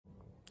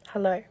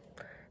Hello.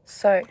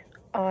 So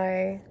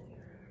I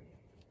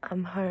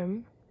am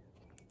home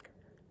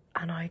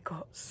and I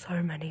got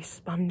so many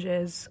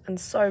sponges and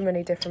so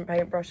many different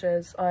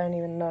paintbrushes. I don't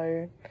even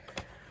know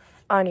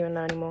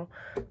anymore.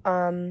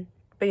 But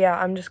yeah,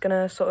 I'm just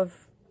gonna sort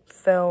of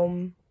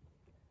film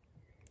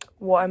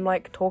what I'm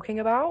like talking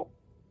about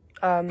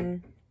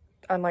and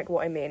like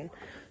what I mean.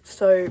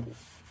 So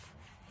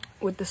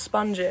with the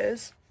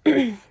sponges,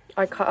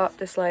 I cut up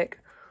this like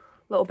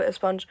little bit of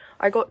sponge.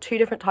 I got two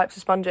different types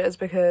of sponges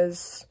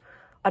because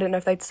I didn't know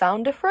if they'd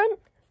sound different.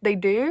 They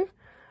do.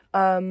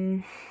 I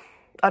don't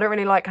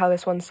really like how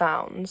this one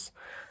sounds.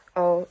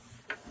 I'll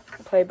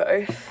play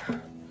both.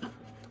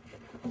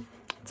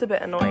 It's a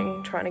bit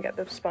annoying trying to get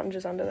the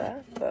sponges under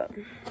there, but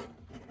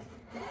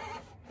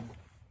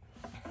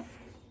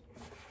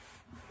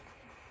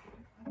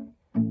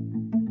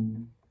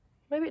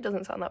maybe it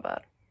doesn't sound that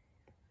bad.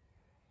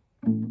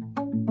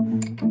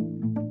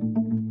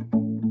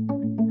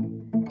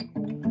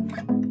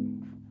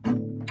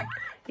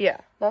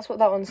 Yeah, that's what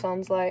that one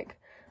sounds like.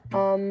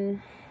 I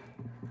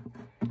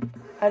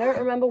don't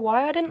remember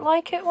why I didn't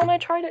like it when I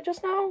tried it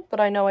just now, but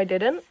I know I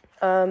didn't.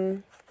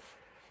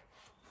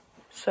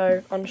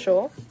 So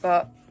unsure,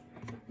 but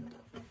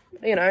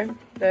you know,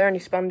 they're only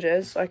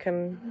sponges. I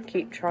can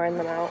keep trying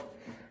them out,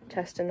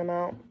 testing them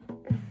out,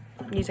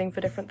 using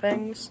for different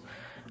things.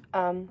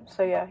 So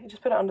yeah, you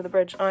just put it under the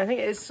bridge. And I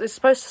think it's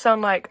supposed to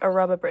sound like a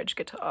rubber bridge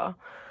guitar.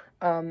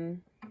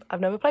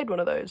 I've never played one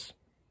of those,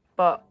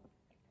 but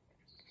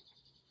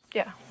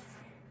yeah.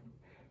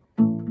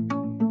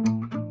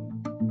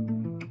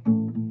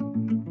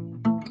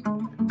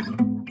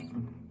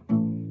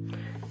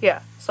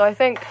 Yeah, so I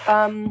think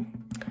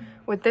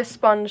with this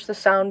sponge the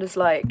sound is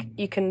like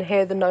you can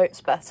hear the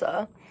notes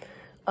better.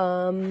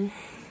 Yeah,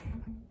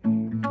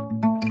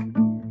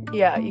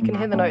 you can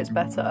hear the notes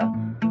better.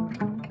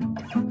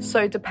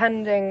 So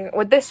depending,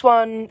 with this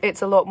one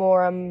it's a lot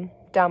more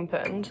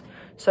dampened,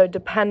 so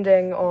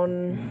depending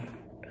on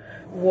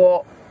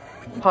what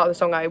part of the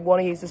song I want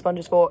to use the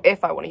sponges for,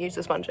 if I want to use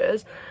the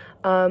sponges,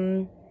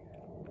 depending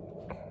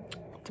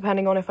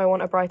on if I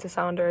want a brighter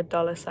sound or a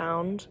duller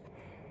sound,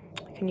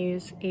 I can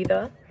use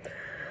either.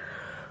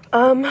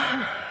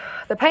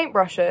 The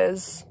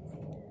paintbrushes,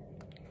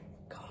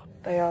 God,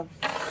 they are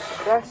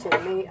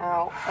stressing me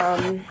out.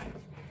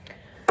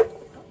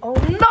 Oh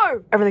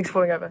no! Everything's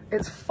falling over.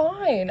 It's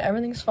fine,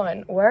 everything's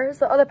fine. Where is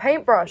the other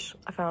paintbrush?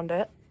 I found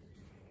it.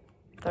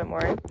 Don't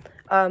worry.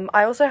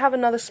 I also have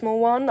another small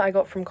one that I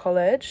got from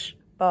college,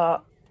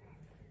 but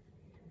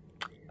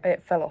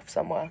it fell off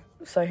somewhere,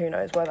 so who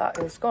knows where that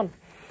is gone.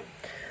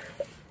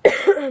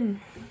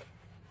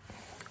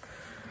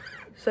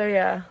 So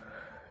yeah,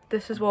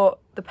 this is what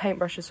the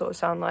paintbrushes sort of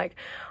sound like.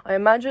 I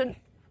imagine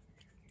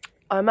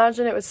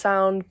it would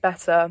sound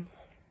better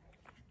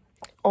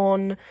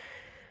on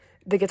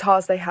the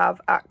guitars they have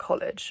at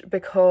college,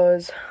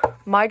 because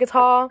my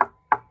guitar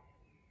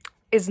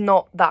is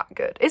not that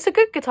good. It's a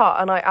good guitar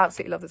and I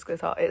absolutely love this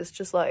guitar. It's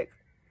just like,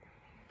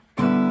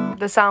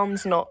 the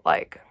sound's not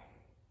like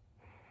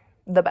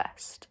the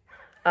best.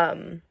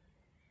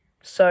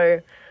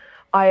 So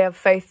I have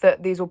faith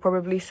that these will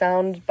probably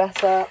sound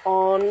better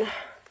on,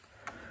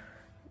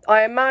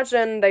 I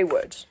imagine they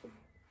would.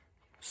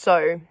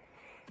 So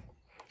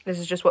this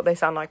is just what they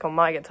sound like on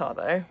my guitar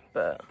though,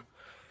 but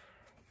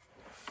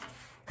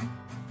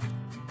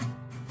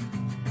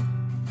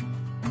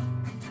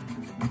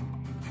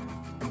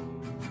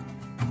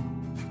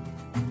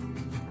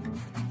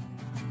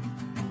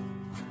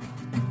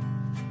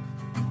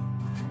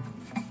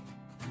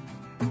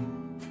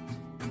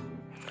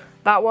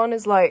that one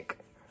is like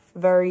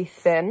very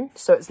thin,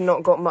 so it's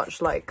not got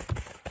much like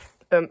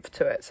oomph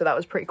to it, so that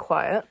was pretty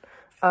quiet.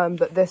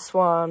 But this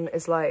one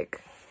is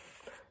like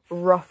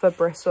rougher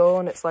bristle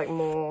and it's like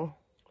more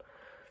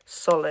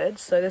solid,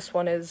 so this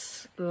one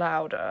is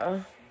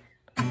louder.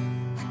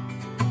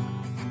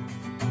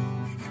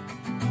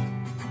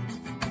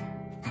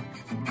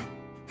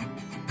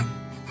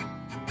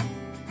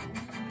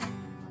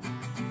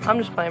 I'm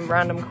just playing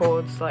random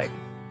chords, like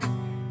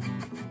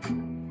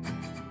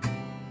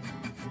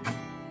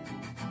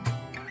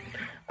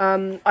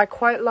I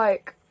quite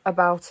like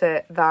about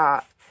it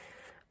that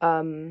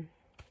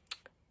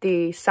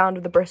the sound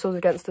of the bristles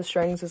against the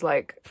strings is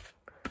like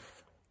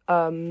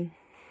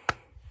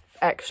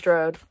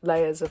extra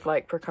layers of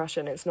like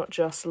percussion. It's not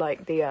just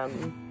like the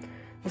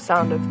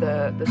sound of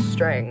the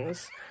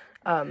strings.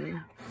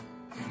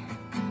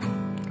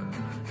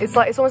 It's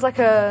almost like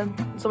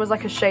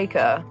a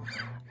shaker.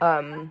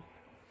 But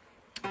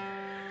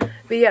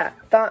yeah,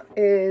 that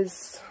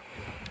is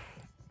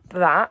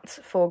that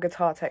for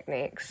guitar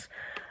techniques.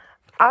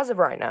 As of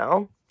right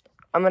now,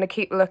 I'm gonna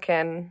keep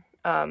looking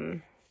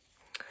and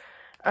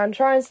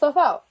trying stuff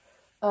out.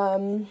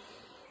 I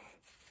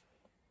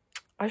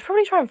should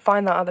probably try and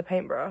find that other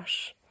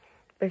paintbrush,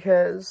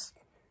 because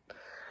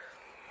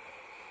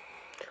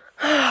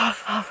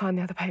I'll find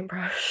the other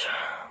paintbrush.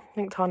 I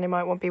think Tanya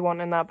might be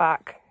wanting that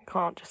back.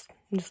 Can't,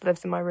 just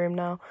lives in my room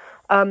now.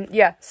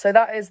 Yeah, so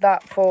that is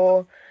that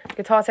for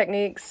guitar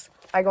techniques.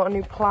 I got a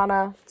new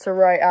planner to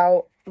write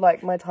out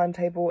like my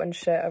timetable and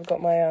shit. I've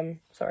got my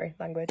sorry,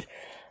 language.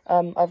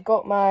 I've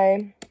got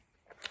my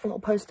little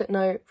post-it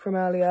note from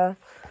earlier,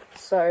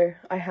 so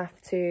I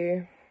have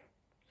to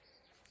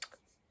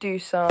do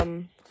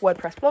some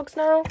WordPress blogs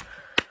now.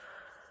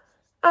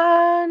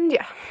 And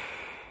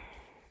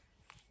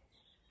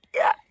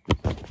yeah.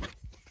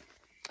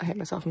 I hate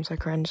myself, I'm so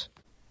cringe.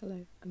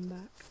 Hello, I'm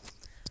back.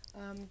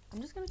 I'm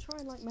just gonna try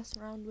and like mess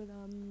around with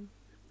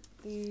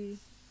the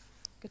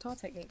guitar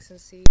techniques and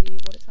see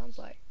what it sounds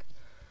like.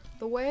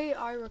 The way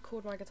I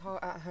record my guitar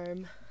at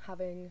home,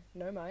 having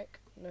no mic,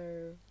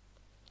 no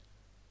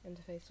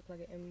interface to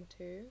plug it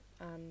into,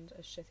 and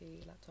a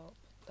shitty laptop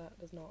that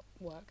does not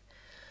work,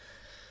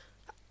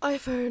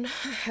 iPhone,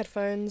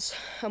 headphones,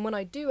 and when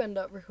I do end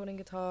up recording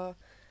guitar,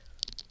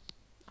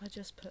 I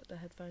just put the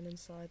headphone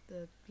inside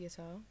the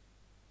guitar.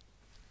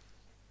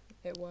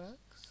 It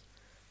works.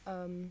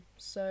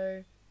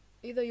 So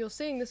either you're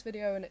seeing this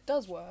video and it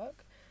does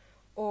work,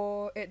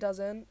 or it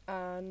doesn't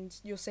and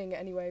you're seeing it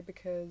anyway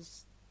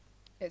because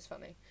it's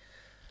funny.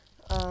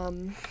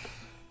 So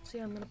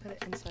yeah, I'm gonna put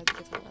it inside the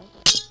guitar now.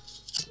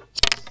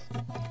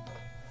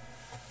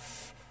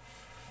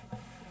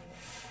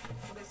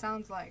 What it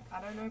sounds like.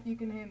 I don't know if you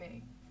can hear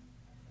me.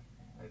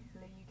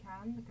 Hopefully you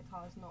can. The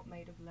guitar is not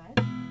made of lead,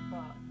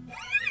 but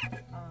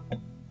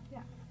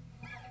yeah.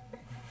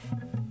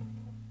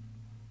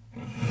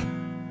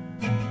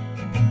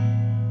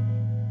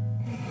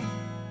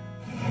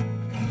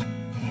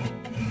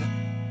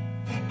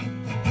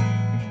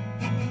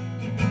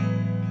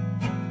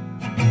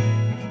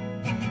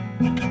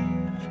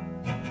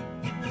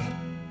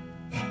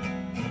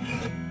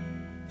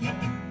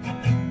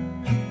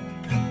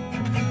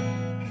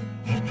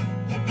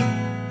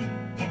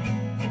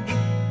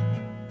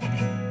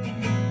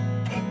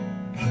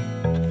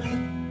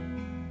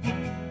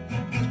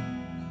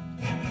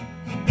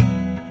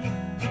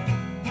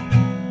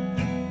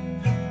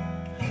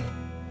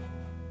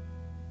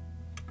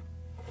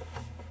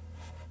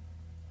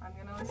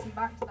 Listen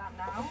back to that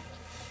now.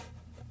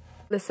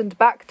 Listened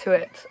back to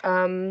it.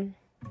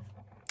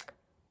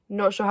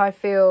 Not sure how I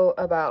feel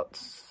about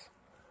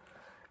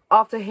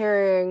after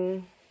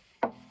hearing.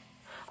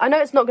 I know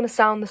it's not going to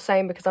sound the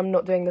same because I'm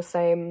not doing the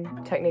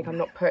same technique. I'm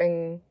not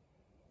putting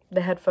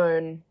the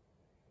headphone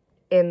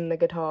in the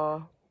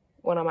guitar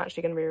when I'm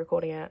actually going to be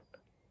recording it.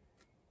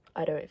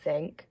 I don't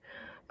think.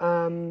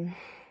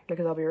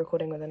 Because I'll be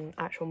recording with an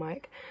actual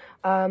mic.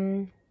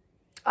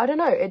 I don't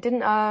know, it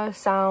didn't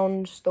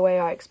sound the way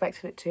I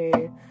expected it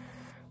to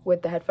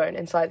with the headphone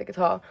inside the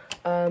guitar.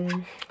 So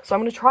I'm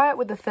going to try it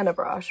with the thinner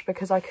brush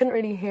because I couldn't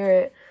really hear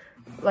it.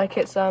 Like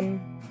it's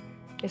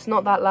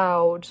not that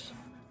loud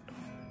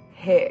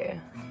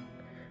here,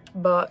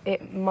 but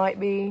it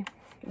might be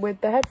with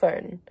the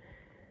headphone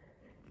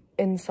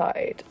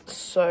inside.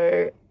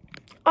 So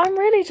I'm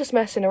really just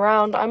messing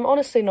around. I'm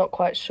honestly not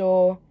quite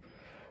sure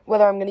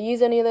whether I'm going to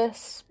use any of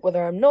this,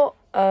 whether I'm not.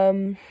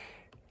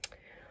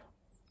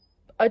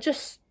 I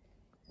just,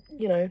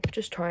 you know,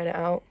 just trying it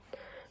out.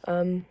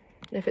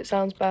 If it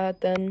sounds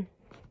bad, then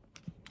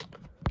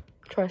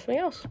try something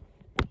else.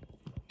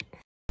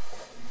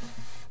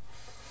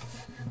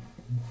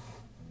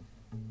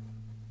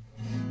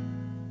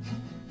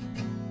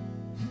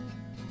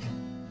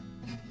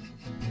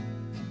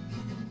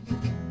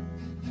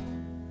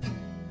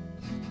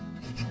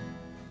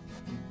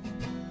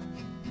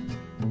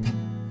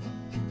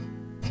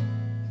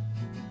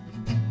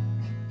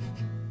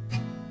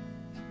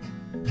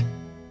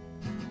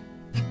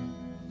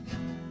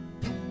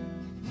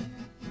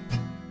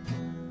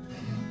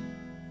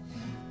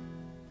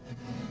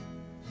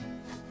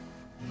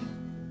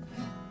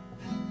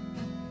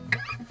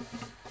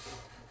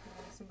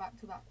 Back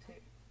to that too.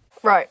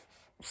 Right,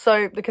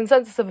 so the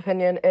consensus of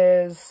opinion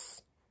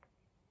is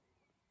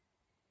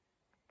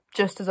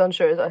just as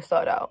unsure as I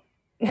started out.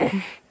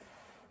 I'm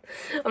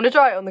gonna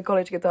try it on the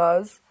college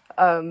guitars,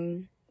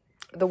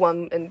 the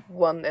one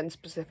in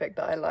specific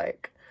that I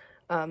like,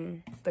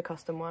 the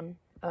custom one.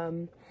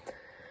 I'm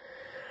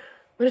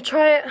gonna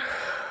try it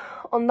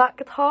on that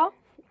guitar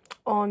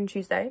on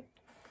Tuesday.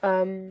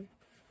 Yeah,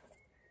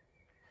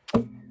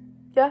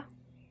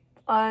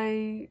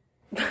 I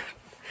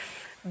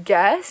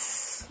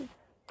guess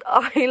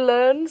I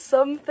learned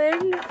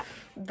something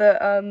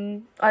that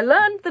I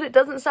learned that it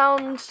doesn't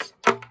sound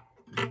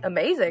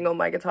amazing on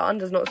my guitar and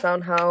does not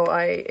sound how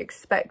I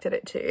expected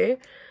it to,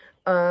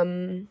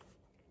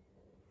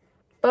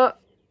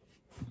 but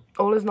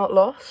all is not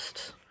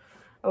lost.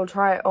 I'll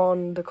try it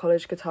on the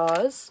college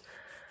guitars,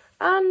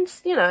 and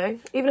you know,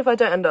 even if I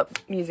don't end up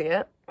using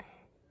it,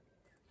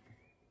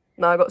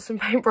 now I got some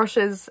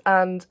paintbrushes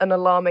and an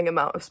alarming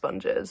amount of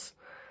sponges,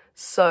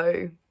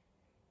 so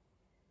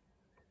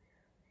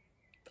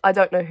I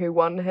don't know who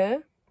won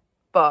here,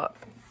 but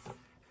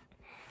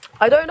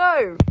I don't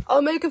know.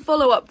 I'll make a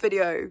follow-up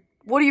video.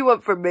 What do you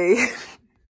want from me?